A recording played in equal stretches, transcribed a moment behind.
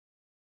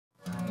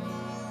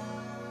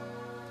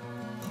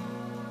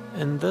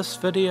In this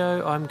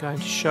video I'm going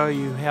to show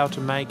you how to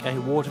make a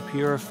water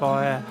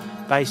purifier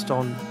based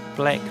on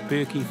Black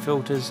Berkey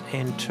filters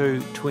and two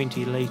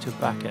 20-litre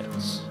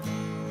buckets.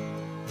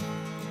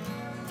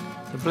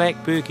 The Black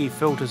Berkey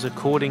filters,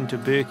 according to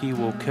Berkey,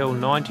 will kill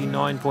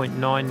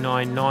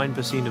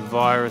 99.999% of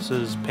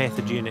viruses,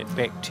 pathogenic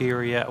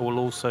bacteria. It will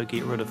also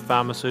get rid of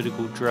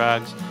pharmaceutical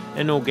drugs,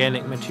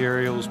 inorganic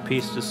materials,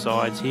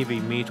 pesticides,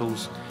 heavy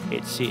metals,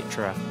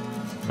 etc.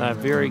 They're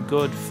very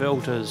good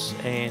filters,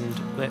 and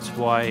that's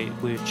why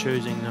we're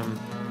choosing them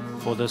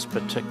for this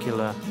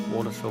particular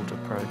water filter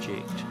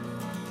project.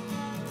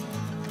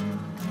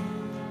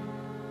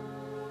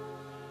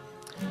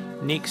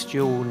 Next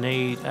you'll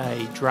need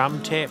a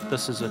drum tap.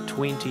 This is a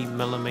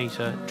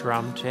 20mm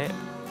drum tap,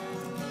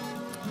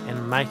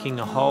 and making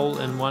a hole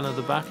in one of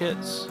the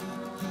buckets.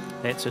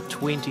 That's a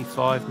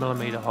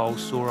 25mm hole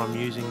saw I'm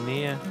using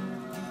there.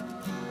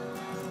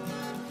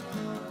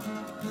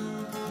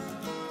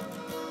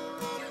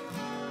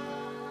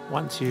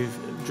 Once you've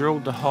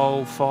drilled the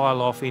hole,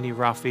 file off any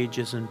rough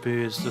edges and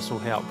burrs. This will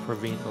help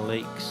prevent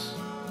leaks.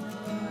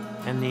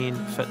 And then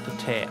fit the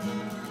tap.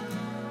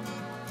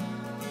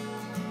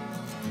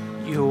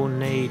 You'll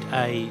need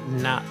a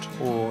nut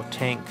or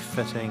tank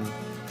fitting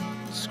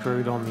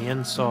screwed on the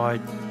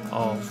inside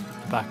of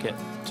the bucket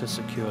to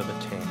secure the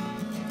tap.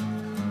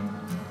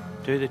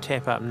 Do the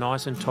tap up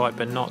nice and tight,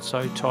 but not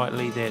so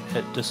tightly that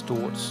it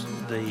distorts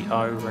the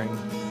O-ring,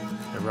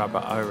 the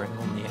rubber O-ring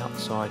on the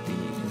outside there,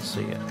 you can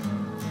see it.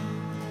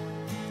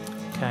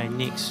 Okay,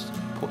 next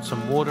put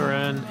some water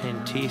in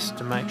and test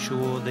to make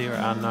sure there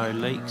are no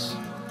leaks.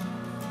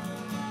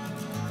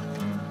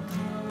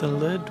 The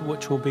lid,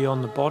 which will be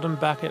on the bottom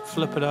bucket,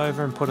 flip it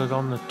over and put it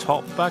on the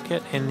top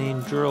bucket, and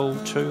then drill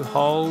 2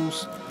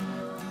 holes.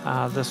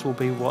 This will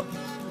be what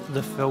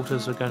the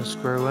filters are going to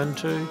screw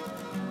into.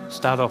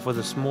 Start off with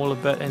a smaller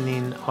bit, and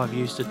then I've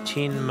used a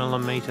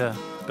 10mm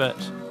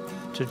bit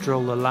to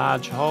drill the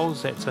large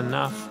holes. That's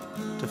enough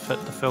to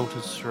fit the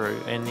filters through,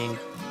 and then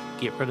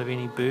get rid of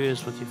any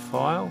burrs with your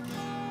file.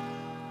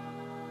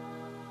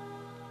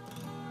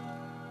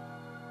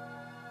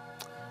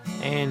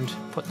 And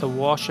put the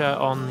washer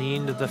on the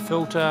end of the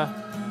filter,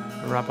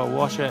 a rubber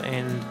washer,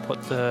 and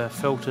put the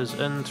filters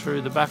in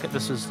through the bucket.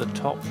 This is the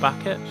top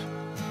bucket,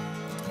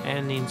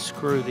 and then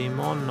screw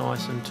them on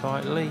nice and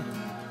tightly.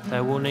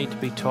 They will need to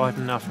be tight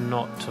enough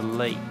not to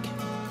leak.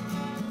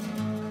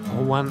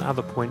 One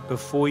other point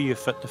before you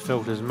fit the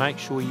filters, make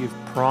sure you've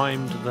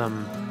primed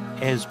them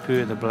as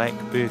per the Black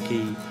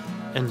Berkey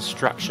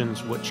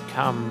instructions which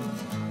come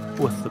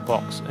with the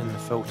box and the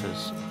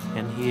filters.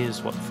 And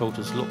here's what the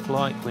filters look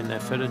like when they're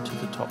fitted to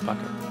the top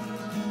bucket.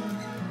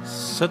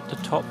 Sit the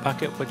top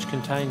bucket, which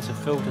contains the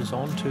filters,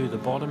 onto the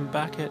bottom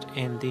bucket,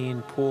 and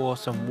then pour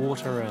some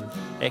water in.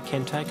 It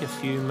can take a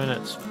few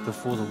minutes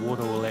before the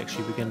water will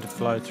actually begin to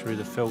flow through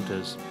the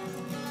filters.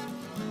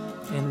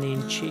 And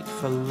then check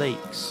for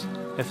leaks.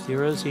 If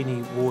there is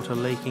any water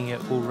leaking,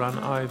 it will run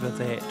over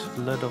that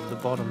lid of the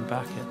bottom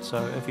bucket.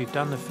 So if you've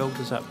done the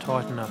filters up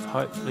tight enough,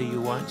 hopefully you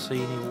won't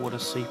see any water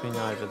seeping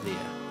over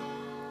there.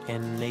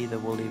 And neither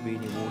will there be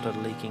any water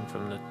leaking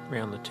from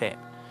around the tap.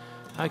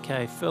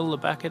 Okay, fill the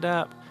bucket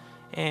up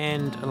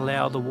and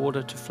allow the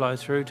water to flow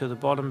through to the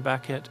bottom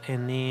bucket,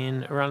 and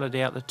then run it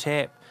out the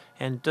tap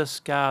and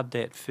discard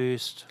that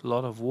first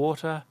lot of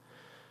water.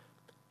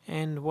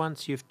 And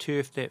once you've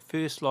turfed that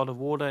first lot of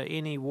water,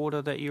 any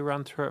water that you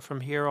run through it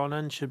from here on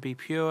in should be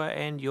pure,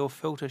 and your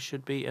filter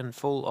should be in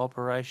full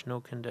operational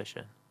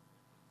condition.